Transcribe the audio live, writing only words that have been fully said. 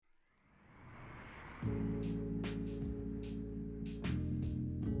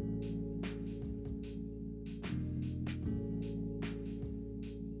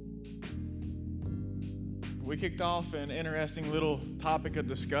We kicked off an interesting little topic of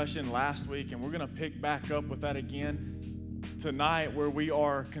discussion last week, and we're going to pick back up with that again tonight, where we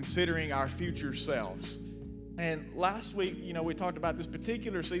are considering our future selves. And last week, we talked about this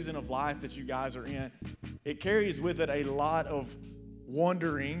particular season of life that you guys are in. It carries with it a lot of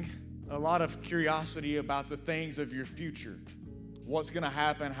wondering, a lot of curiosity about the things of your future. What's going to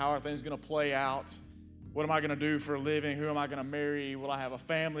happen? How are things going to play out? What am I going to do for a living? Who am I going to marry? Will I have a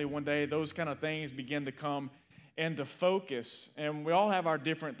family one day? Those kind of things begin to come into focus. And we all have our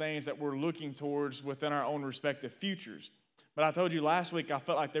different things that we're looking towards within our own respective futures. But I told you last week, I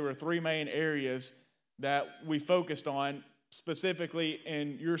felt like there were three main areas that we focused on specifically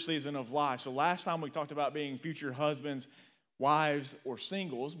in your season of life. So last time we talked about being future husbands, wives, or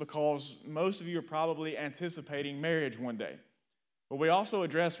singles, because most of you are probably anticipating marriage one day. But we also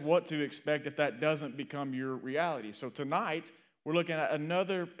addressed what to expect if that doesn't become your reality. So tonight, we're looking at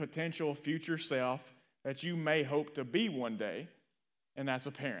another potential future self that you may hope to be one day, and that's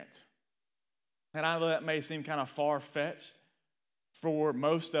a parent. And I know that may seem kind of far-fetched for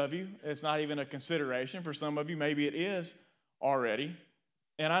most of you. It's not even a consideration. For some of you, maybe it is already.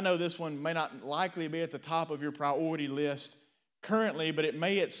 And I know this one may not likely be at the top of your priority list currently, but it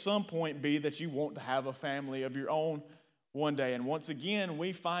may at some point be that you want to have a family of your own one day. And once again,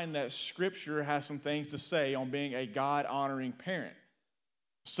 we find that Scripture has some things to say on being a God-honoring parent.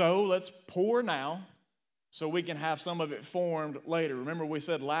 So let's pour now so we can have some of it formed later. Remember, we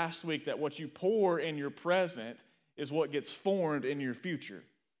said last week that what you pour in your present is what gets formed in your future.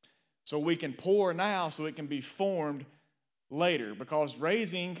 So we can pour now so it can be formed later, because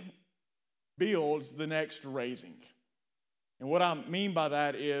raising builds the next raising. And what I mean by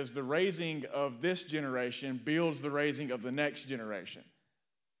that is the raising of this generation builds the raising of the next generation.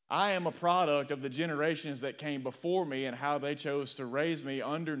 I am a product of the generations that came before me and how they chose to raise me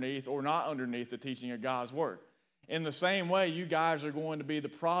underneath or not underneath the teaching of God's Word. In the same way, you guys are going to be the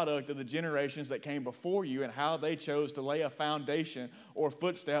product of the generations that came before you and how they chose to lay a foundation or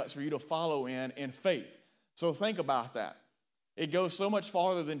footsteps for you to follow in faith. So think about that. It goes so much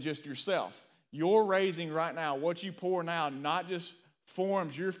farther than just yourself. You're raising right now, what you pour now, not just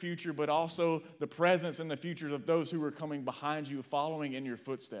forms your future, but also the presence and the futures of those who are coming behind you, following in your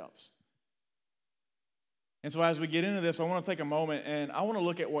footsteps. And so as we get into this, I want to take a moment and I want to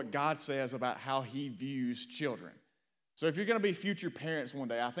look at what God says about how He views children. So if you're going to be future parents one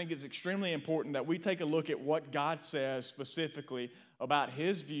day, I think it's extremely important that we take a look at what God says specifically about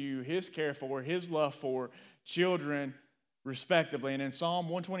His view, His care for, His love for children, respectively. And in Psalm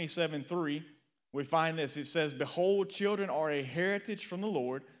 127:3, we find this. It says, "Behold, children are a heritage from the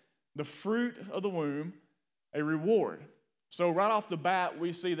Lord, the fruit of the womb, a reward." So right off the bat,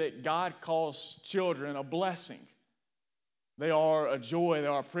 we see that God calls children a blessing. They are a joy, they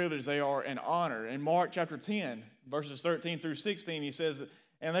are a privilege, they are an honor. In Mark chapter 10, verses 13 through 16, he says,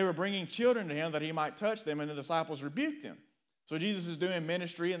 "And they were bringing children to Him that He might touch them, and the disciples rebuked Him." So Jesus is doing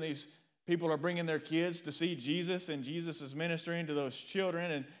ministry, and these people are bringing their kids to see Jesus, and Jesus is ministering to those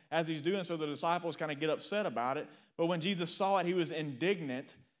children. And as He's doing so, the disciples kind of get upset about it. But when Jesus saw it, He was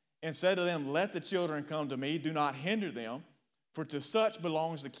indignant and said to them, "Let the children come to me, do not hinder them, for to such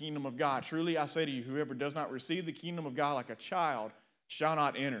belongs the kingdom of God. Truly I say to you, whoever does not receive the kingdom of God like a child shall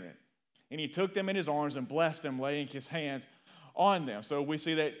not enter it." And He took them in His arms and blessed them, laying His hands on them. So we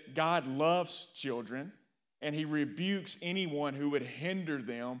see that God loves children, and He rebukes anyone who would hinder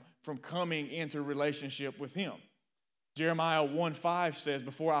them from coming into relationship with Him. Jeremiah 1:5 says,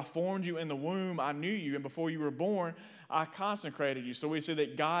 "Before I formed you in the womb, I knew you, and before you were born, I consecrated you." So we see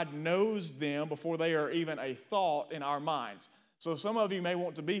that God knows them before they are even a thought in our minds. So some of you may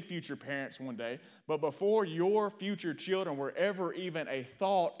want to be future parents one day, but before your future children were ever even a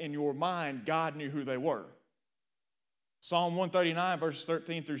thought in your mind, God knew who they were. Psalm 139, verses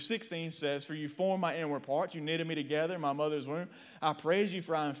 13 through 16 says, "For you formed my inward parts, you knitted me together in my mother's womb. I praise you,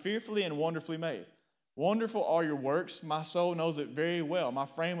 for I am fearfully and wonderfully made. Wonderful are your works, my soul knows it very well. My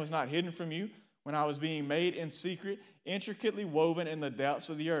frame was not hidden from you when I was being made in secret, intricately woven in the depths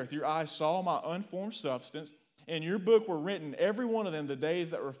of the earth. Your eyes saw my unformed substance. In your book were written, every one of them, the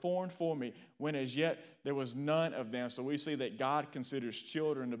days that were formed for me, when as yet there was none of them." So we see that God considers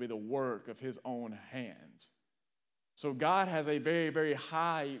children to be the work of His own hands. So God has a very, very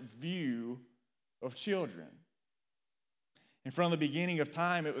high view of children. And from the beginning of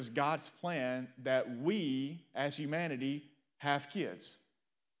time, it was God's plan that we, as humanity, have kids.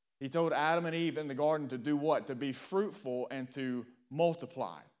 He told Adam and Eve in the garden to do what? To be fruitful and to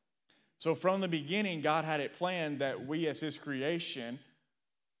multiply. So from the beginning, God had it planned that we as His creation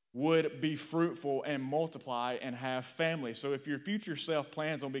would be fruitful and multiply and have families. So if your future self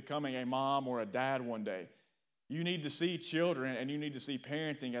plans on becoming a mom or a dad one day, You need to see children and you need to see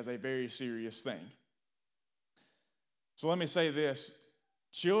parenting as a very serious thing. So let me say this.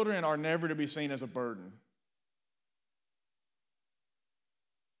 Children are never to be seen as a burden.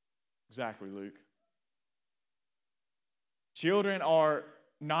 Exactly, Luke. Children are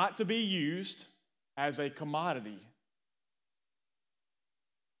not to be used as a commodity.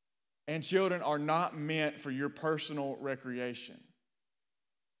 And children are not meant for your personal recreation.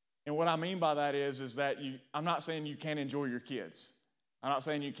 And what I mean by that is that I'm not saying you can't enjoy your kids. I'm not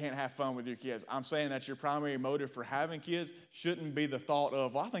saying you can't have fun with your kids. I'm saying that your primary motive for having kids shouldn't be the thought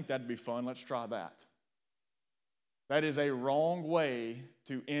of, well, I think that'd be fun, let's try that. That is a wrong way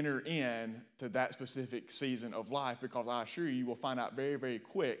to enter into that specific season of life, because I assure you will find out very, very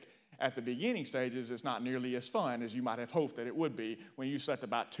quick at the beginning stages it's not nearly as fun as you might have hoped that it would be when you slept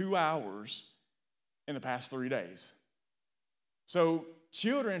about 2 hours in the past 3 days. So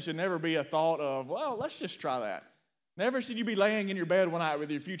children should never be a thought of, well, let's just try that. Never should you be laying in your bed one night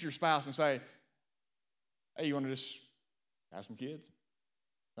with your future spouse and say, hey, you want to just have some kids?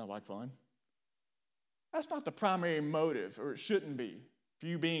 Sounds like fun. That's not the primary motive, or it shouldn't be, for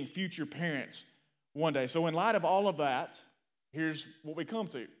you being future parents one day. So in light of all of that, here's what we come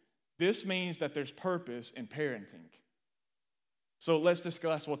to. This means that there's purpose in parenting. So let's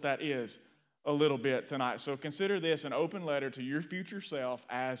discuss what that is a little bit tonight. So consider this an open letter to your future self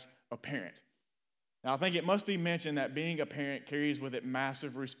as a parent. Now, I think it must be mentioned that being a parent carries with it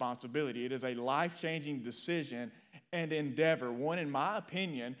massive responsibility. It is a life-changing decision and endeavor, one, in my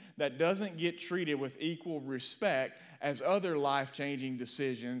opinion, that doesn't get treated with equal respect as other life-changing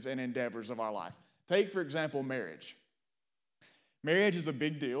decisions and endeavors of our life. Take, for example, marriage. Marriage is a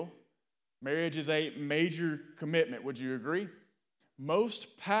big deal. Marriage is a major commitment. Would you agree?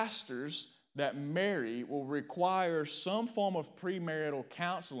 Most pastors that marry will require some form of premarital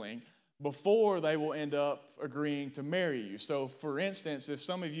counseling before they will end up agreeing to marry you. So, for instance, if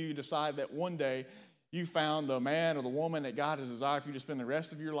some of you decide that one day you found the man or the woman that God has desired for you to spend the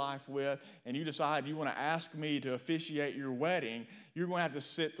rest of your life with, and you decide you want to ask me to officiate your wedding, you're going to have to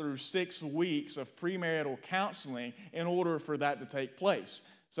sit through 6 weeks of premarital counseling in order for that to take place.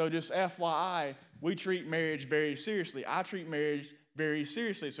 So just FYI, we treat marriage very seriously. I treat marriage very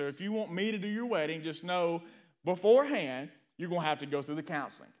seriously. So if you want me to do your wedding, just know beforehand, you're going to have to go through the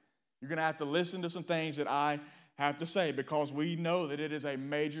counseling. You're going to have to listen to some things that I have to say, because we know that it is a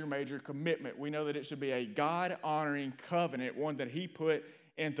major, major commitment. We know that it should be a God-honoring covenant, one that He put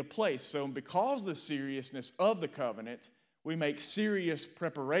into place. So because of the seriousness of the covenant, we make serious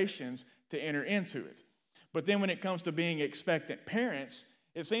preparations to enter into it. But then when it comes to being expectant parents,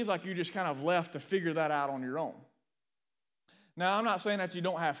 it seems like you're just kind of left to figure that out on your own. Now, I'm not saying that you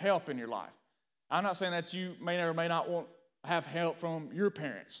don't have help in your life. I'm not saying that you may or may not have help from your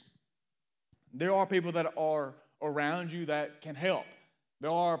parents. There are people that are around you that can help. There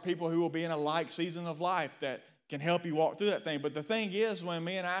are people who will be in a like season of life that can help you walk through that thing. But the thing is, when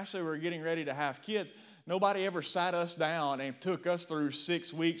me and Ashley were getting ready to have kids, nobody ever sat us down and took us through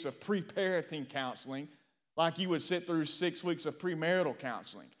 6 weeks of pre-parenting counseling like you would sit through 6 weeks of premarital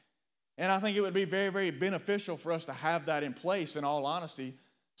counseling. And I think it would be very, very beneficial for us to have that in place, in all honesty,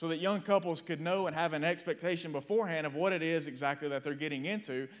 so that young couples could know and have an expectation beforehand of what it is exactly that they're getting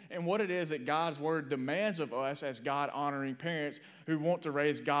into and what it is that God's Word demands of us as God-honoring parents who want to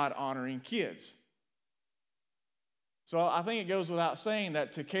raise God-honoring kids. So I think it goes without saying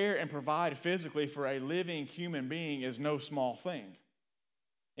that to care and provide physically for a living human being is no small thing.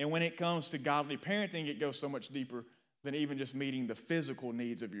 And when it comes to godly parenting, it goes so much deeper than even just meeting the physical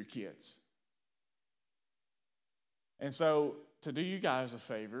needs of your kids. And so, to do you guys a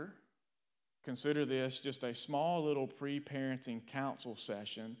favor, consider this just a small little pre-parenting counsel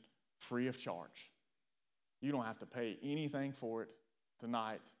session free of charge. You don't have to pay anything for it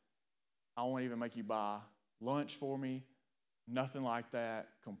tonight. I won't even make you buy lunch for me, nothing like that,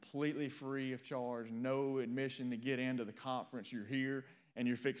 completely free of charge, no admission to get into the conference. You're here and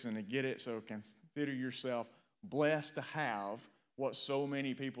you're fixing to get it, so consider yourself blessed to have what so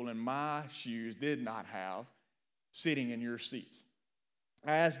many people in my shoes did not have sitting in your seats.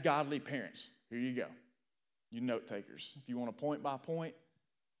 As godly parents, here you go. You note takers. If you want to point by point,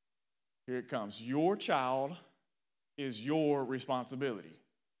 here it comes. Your child is your responsibility.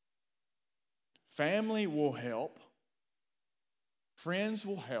 Family will help. Friends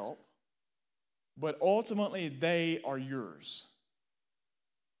will help. But ultimately, they are yours.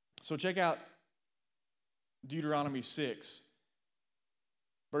 So check out Deuteronomy 6,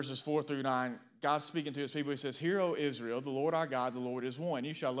 verses 4 through 9. God's speaking to His people. He says, "Hear, O Israel, the Lord our God, the Lord is one.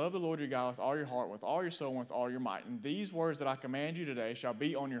 You shall love the Lord your God with all your heart, with all your soul, and with all your might. And these words that I command you today shall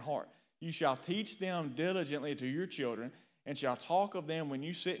be on your heart. You shall teach them diligently to your children, and shall talk of them when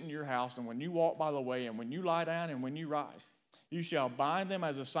you sit in your house, and when you walk by the way, and when you lie down, and when you rise. You shall bind them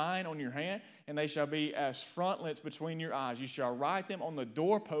as a sign on your hand, and they shall be as frontlets between your eyes. You shall write them on the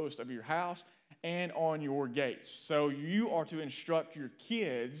doorpost of your house and on your gates. So you are to instruct your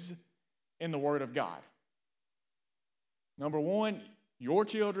kids in the Word of God. Number one, your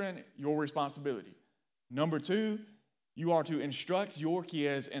children, your responsibility. Number two, you are to instruct your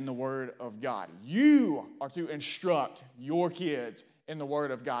kids in the Word of God. You are to instruct your kids in the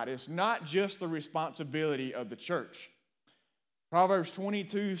Word of God. It's not just the responsibility of the church. Proverbs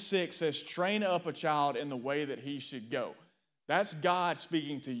 22:6 says, train up a child in the way that he should go. That's God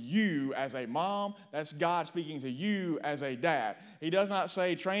speaking to you as a mom. That's God speaking to you as a dad. He does not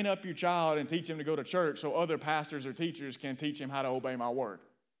say, train up your child and teach him to go to church so other pastors or teachers can teach him how to obey my word.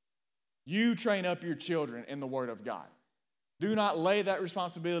 You train up your children in the Word of God. Do not lay that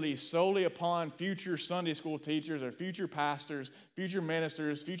responsibility solely upon future Sunday school teachers or future pastors, future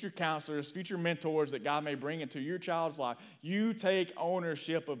ministers, future counselors, future mentors that God may bring into your child's life. You take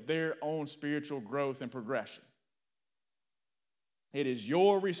ownership of their own spiritual growth and progression. It is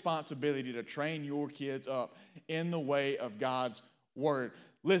your responsibility to train your kids up in the way of God's Word.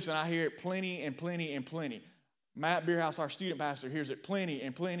 Listen, I hear it plenty and plenty and plenty. Matt Beerhouse, our student pastor, hears it plenty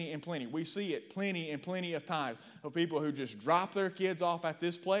and plenty and plenty. We see it plenty and plenty of times of people who just drop their kids off at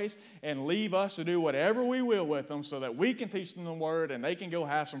this place and leave us to do whatever we will with them so that we can teach them the Word and they can go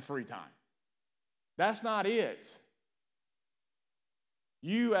have some free time. That's not it.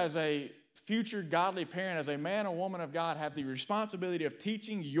 You as a future godly parent, as a man or woman of God, have the responsibility of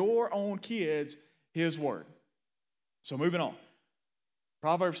teaching your own kids His Word. So moving on.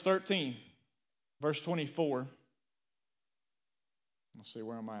 Proverbs 13, verse 24. Let's see,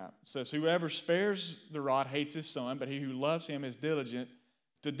 where am I at? It says, whoever spares the rod hates his son, but he who loves him is diligent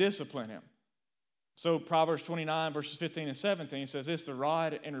to discipline him. So Proverbs 29, verses 15 and 17 says this, the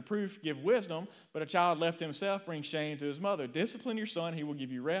rod and reproof give wisdom, but a child left to himself brings shame to his mother. Discipline your son, he will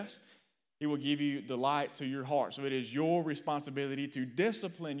give you rest. He will give you delight to your heart. So it is your responsibility to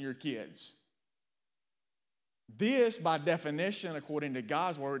discipline your kids. This, by definition, according to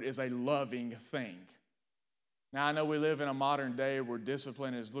God's word, is a loving thing. Now, I know we live in a modern day where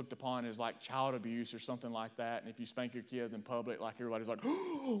discipline is looked upon as like child abuse or something like that. And if you spank your kids in public, like everybody's like,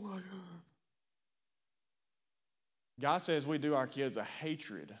 oh my God. God says we do our kids a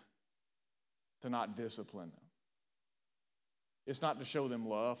hatred to not discipline them. It's not to show them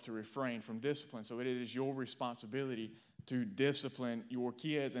love, to refrain from discipline. So it is your responsibility to discipline your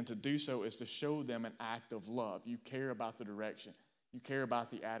kids, and to do so is to show them an act of love. You care about the direction. You care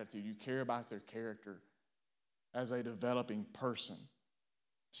about the attitude. You care about their character as a developing person.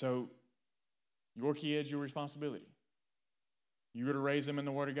 So your kids, your responsibility. You are to raise them in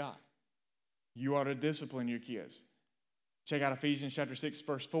the Word of God. You are to discipline your kids. Check out Ephesians chapter 6,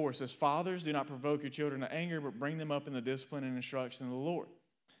 verse 4. It says, fathers, do not provoke your children to anger, but bring them up in the discipline and instruction of the Lord.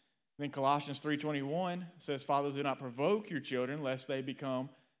 Then Colossians 3:21 says, fathers, do not provoke your children lest they become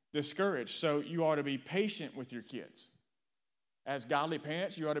discouraged. So you are to be patient with your kids. As godly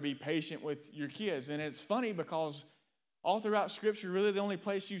parents, you ought to be patient with your kids. And it's funny because all throughout Scripture, really the only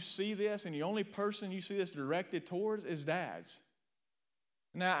place you see this and the only person you see this directed towards is dads.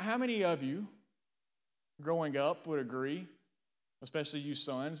 Now, how many of you growing up would agree, especially you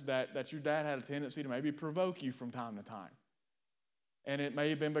sons, that your dad had a tendency to maybe provoke you from time to time? And it may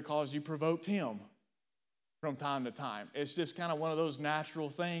have been because you provoked him from time to time. It's just kind of one of those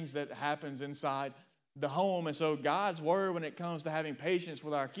natural things that happens inside the home. And so God's word, when it comes to having patience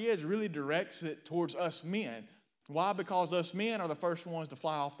with our kids, really directs it towards us men. Why? Because us men are the first ones to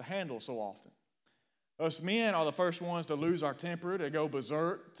fly off the handle so often. Us men are the first ones to lose our temper, to go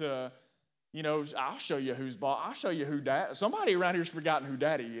berserk, to, I'll show you who's boss. I'll show you who dad. Somebody around here's forgotten who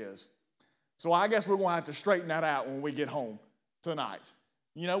daddy is. So I guess we're going to have to straighten that out when we get home tonight.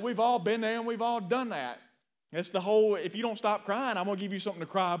 We've all been there and we've all done that. It's the whole, if you don't stop crying, I'm going to give you something to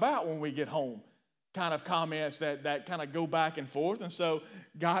cry about when we get home kind of comments that kind of go back and forth. And so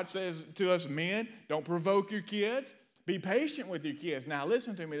God says to us men, don't provoke your kids. Be patient with your kids. Now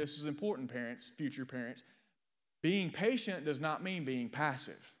listen to me, this is important, parents, future parents. Being patient does not mean being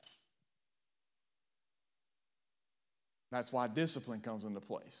passive. That's why discipline comes into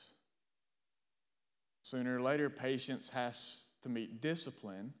place. Sooner or later, patience has to meet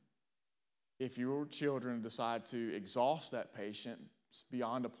discipline. If your children decide to exhaust that patience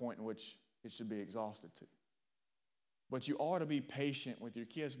beyond a point in which it should be exhausted to. But you ought to be patient with your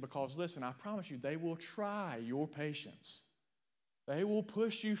kids because, listen, I promise you, they will try your patience. They will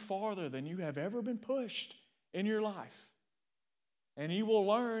push you farther than you have ever been pushed in your life. And you will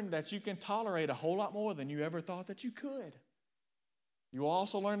learn that you can tolerate a whole lot more than you ever thought that you could. You will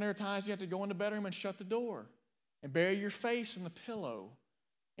also learn there are times you have to go in the bedroom and shut the door and bury your face in the pillow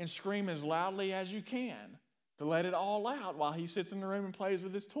and scream as loudly as you can to let it all out while he sits in the room and plays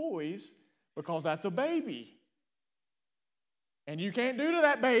with his toys, because that's a baby. And you can't do to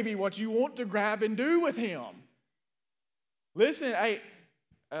that baby what you want to grab and do with him. Listen,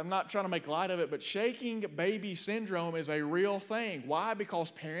 I'm not trying to make light of it, but shaking baby syndrome is a real thing. Why?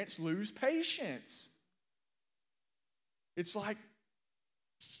 Because parents lose patience. It's like,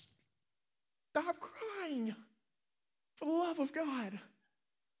 stop crying, for the love of God.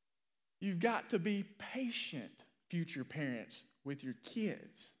 You've got to be patient, future parents, with your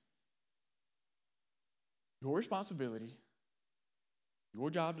kids. Your responsibility, your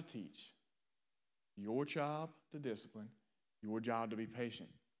job to teach, your job to discipline, your job to be patient.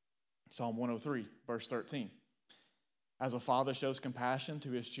 Psalm 103, verse 13. As a father shows compassion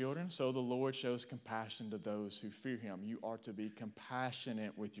to his children, so the Lord shows compassion to those who fear him. You are to be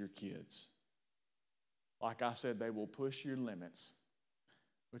compassionate with your kids. Like I said, they will push your limits,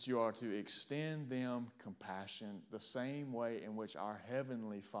 but you are to extend them compassion the same way in which our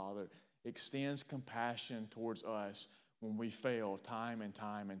Heavenly Father extends compassion towards us when we fail time and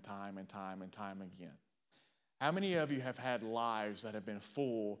time and time and time and time again. How many of you have had lives that have been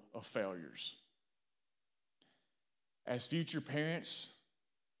full of failures? As future parents,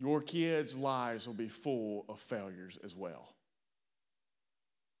 your kids' lives will be full of failures as well.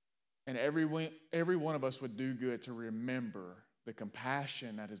 And every one of us would do good to remember the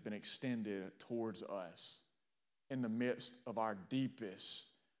compassion that has been extended towards us in the midst of our deepest,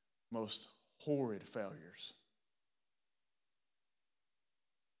 most horrid failures.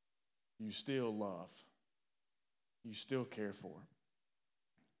 You still love. You still care for.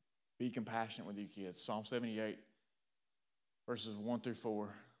 Be compassionate with your kids. Psalm 78, verses 1 through 4.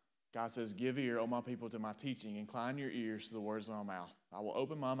 God says, "Give ear, O my people, to my teaching. Incline your ears to the words of my mouth. I will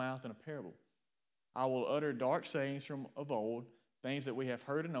open my mouth in a parable. I will utter dark sayings from of old, things that we have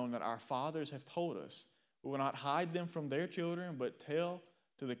heard and known that our fathers have told us. We will not hide them from their children, but tell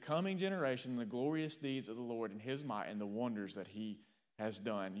to the coming generation the glorious deeds of the Lord and his might and the wonders that he has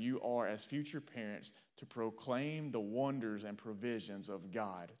done." You are, as future parents, to proclaim the wonders and provisions of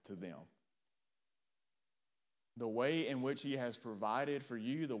God to them. The way in which he has provided for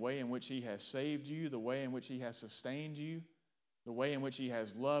you, the way in which he has saved you, the way in which he has sustained you, the way in which he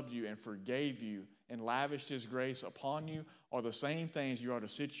has loved you and forgave you and lavished his grace upon you are the same things you are to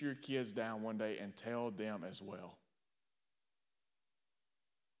sit your kids down one day and tell them as well.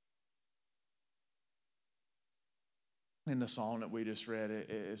 In the song that we just read,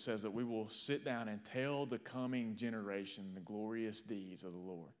 it says that we will sit down and tell the coming generation the glorious deeds of the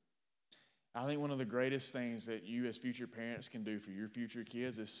Lord. I think one of the greatest things that you as future parents can do for your future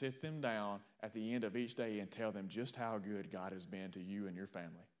kids is sit them down at the end of each day and tell them just how good God has been to you and your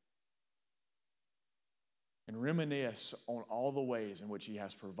family. And reminisce on all the ways in which he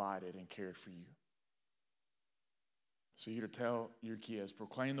has provided and cared for you. So you're to tell your kids,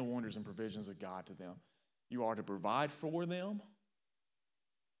 proclaim the wonders and provisions of God to them. You are to provide for them,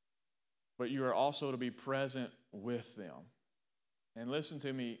 but you are also to be present with them. And listen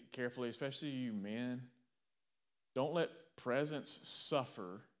to me carefully, especially you men. Don't let presence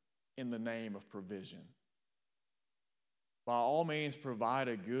suffer in the name of provision. By all means, provide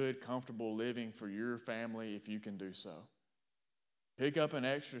a good, comfortable living for your family if you can do so. Pick up an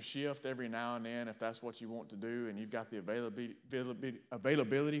extra shift every now and then if that's what you want to do and you've got the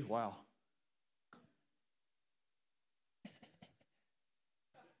availability. Wow.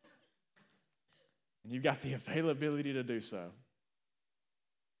 And you've got the availability to do so.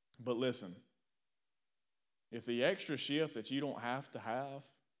 But listen, if the extra shift that you don't have to have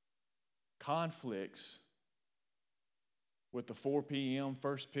conflicts with the 4 p.m.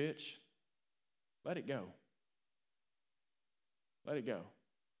 first pitch, let it go. Let it go.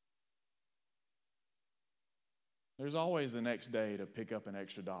 There's always the next day to pick up an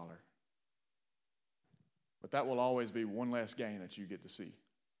extra dollar. But that will always be one less gain that you get to see.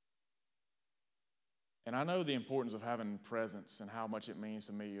 And I know the importance of having presence and how much it means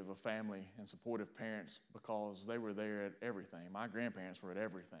to me of a family and supportive parents because they were there at everything. My grandparents were at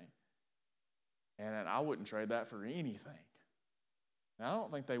everything. And I wouldn't trade that for anything. And I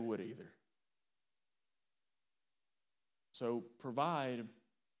don't think they would either. So provide,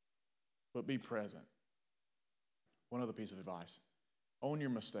 but be present. One other piece of advice. Own your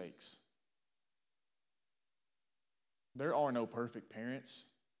mistakes. There are no perfect parents.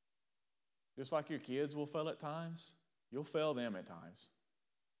 Just like your kids will fail at times, you'll fail them at times.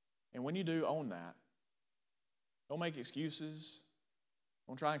 And when you do, own that. Don't make excuses.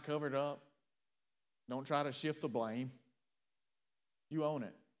 Don't try and cover it up. Don't try to shift the blame. You own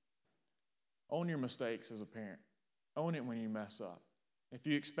it. Own your mistakes as a parent. Own it when you mess up. If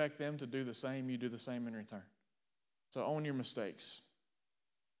you expect them to do the same, you do the same in return. So own your mistakes.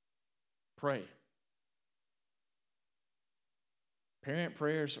 Pray. Parent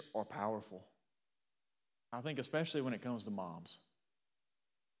prayers are powerful. I think especially when it comes to moms.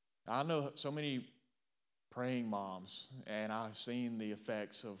 I know so many praying moms, and I've seen the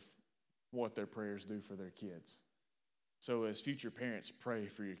effects of what their prayers do for their kids. So as future parents, pray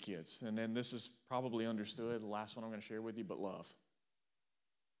for your kids. And then this is probably understood, the last one I'm going to share with you, but love.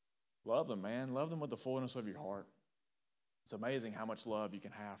 Love them, man. Love them with the fullness of your heart. It's amazing how much love you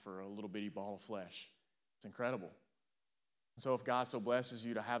can have for a little bitty ball of flesh. It's incredible. So if God so blesses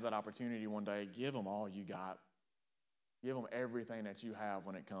you to have that opportunity one day, give them all you got. Give them everything that you have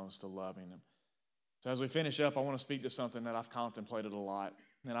when it comes to loving them. So as we finish up, I want to speak to something that I've contemplated a lot,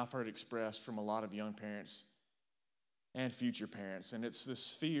 and I've heard expressed from a lot of young parents and future parents. And it's this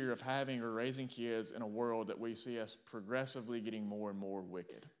fear of having or raising kids in a world that we see as progressively getting more and more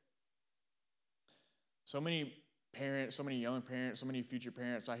wicked. So many parents, so many young parents, so many future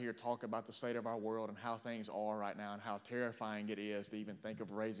parents I hear talk about the state of our world and how things are right now and how terrifying it is to even think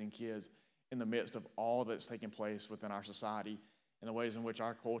of raising kids in the midst of all that's taking place within our society and the ways in which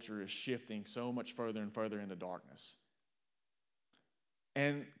our culture is shifting so much further and further into darkness.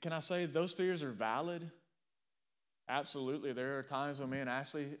 And can I say those fears are valid? Absolutely. There are times when me and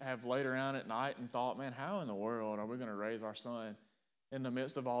Ashley have laid around at night and thought, man, how in the world are we going to raise our son in the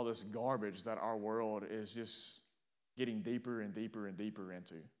midst of all this garbage that our world is just getting deeper and deeper and deeper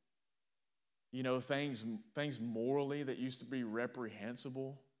into? You know, things morally that used to be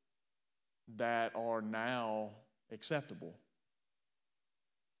reprehensible that are now acceptable,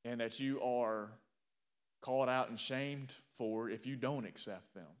 and that you are called out and shamed for if you don't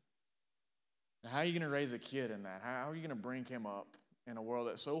accept them. Now, how are you going to raise a kid in that? How are you going to bring him up in a world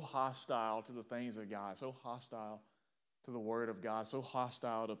that's so hostile to the things of God, so hostile to the Word of God, so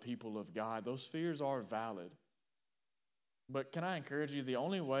hostile to people of God? Those fears are valid. But can I encourage you, the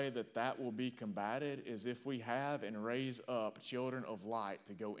only way that that will be combated is if we have and raise up children of light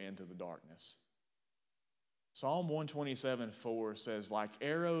to go into the darkness. Psalm 127:4 says, like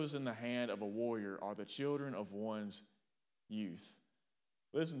arrows in the hand of a warrior are the children of one's youth.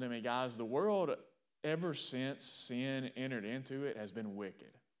 Listen to me, guys. The world, ever since sin entered into it, has been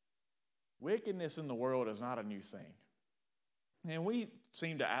wicked. Wickedness in the world is not a new thing. And we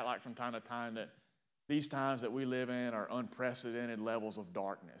seem to act like from time to time that these times that we live in are unprecedented levels of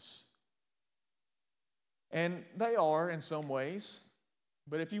darkness. And they are in some ways.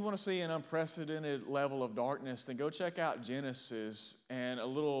 But if you want to see an unprecedented level of darkness, then go check out Genesis and a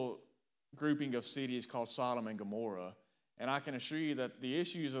little grouping of cities called Sodom and Gomorrah. And I can assure you that the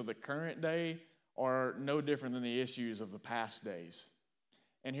issues of the current day are no different than the issues of the past days.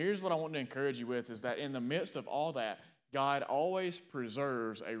 And here's what I want to encourage you with, is that in the midst of all that, God always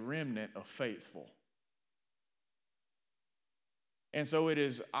preserves a remnant of faithful. And so it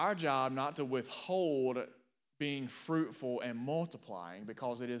is our job not to withhold being fruitful and multiplying,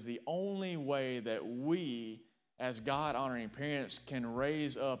 because it is the only way that we, as God-honoring parents, can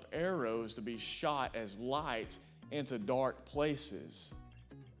raise up arrows to be shot as lights into dark places,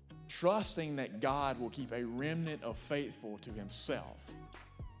 trusting that God will keep a remnant of faithful to Himself.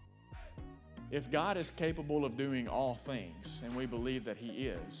 If God is capable of doing all things, and we believe that He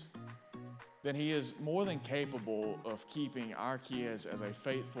is, then He is more than capable of keeping our kids as a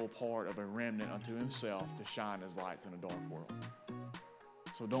faithful part of a remnant unto Himself to shine as lights in a dark world.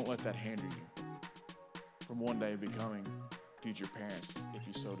 So don't let that hinder you from one day becoming future parents if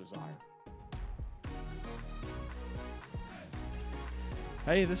you so desire.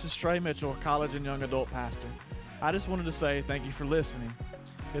 Hey, this is Trey Mitchell, college and young adult pastor. I just wanted to say thank you for listening.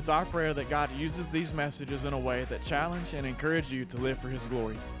 It's our prayer that God uses these messages in a way that challenge and encourage you to live for His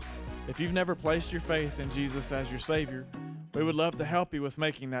glory. If you've never placed your faith in Jesus as your Savior, we would love to help you with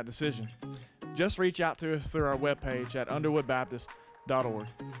making that decision. Just reach out to us through our webpage at underwoodbaptist.org.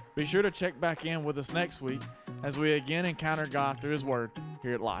 Be sure to check back in with us next week as we again encounter God through His Word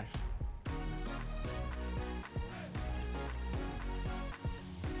here at Life.